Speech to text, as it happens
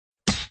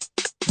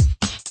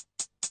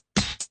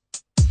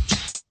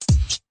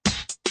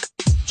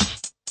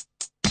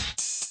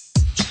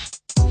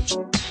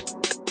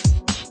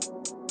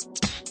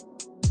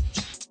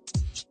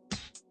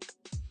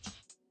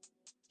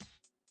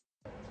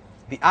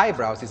The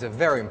eyebrows is a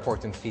very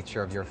important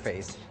feature of your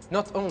face.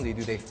 Not only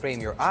do they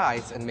frame your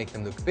eyes and make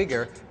them look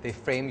bigger, they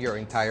frame your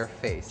entire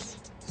face.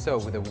 So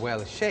with a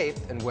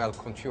well-shaped and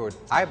well-contoured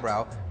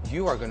eyebrow,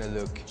 you are going to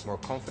look more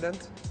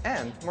confident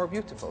and more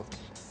beautiful.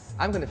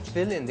 I'm going to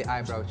fill in the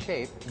eyebrow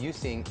shape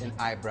using an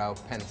eyebrow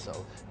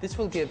pencil. This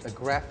will give a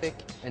graphic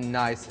and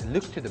nice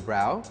look to the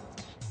brow.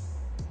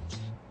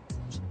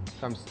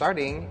 So I'm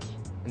starting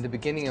in the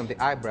beginning of the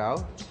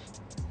eyebrow,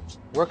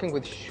 working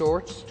with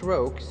short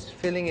strokes,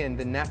 filling in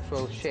the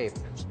natural shape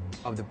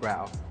of the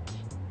brow,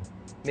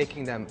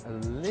 making them a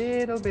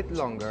little bit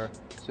longer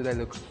so they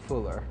look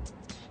fuller.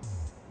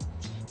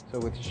 So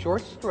with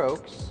short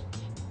strokes,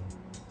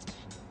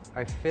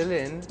 I fill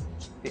in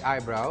the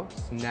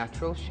eyebrow's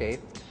natural shape,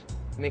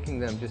 making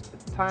them just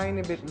a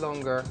tiny bit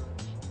longer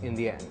in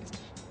the end.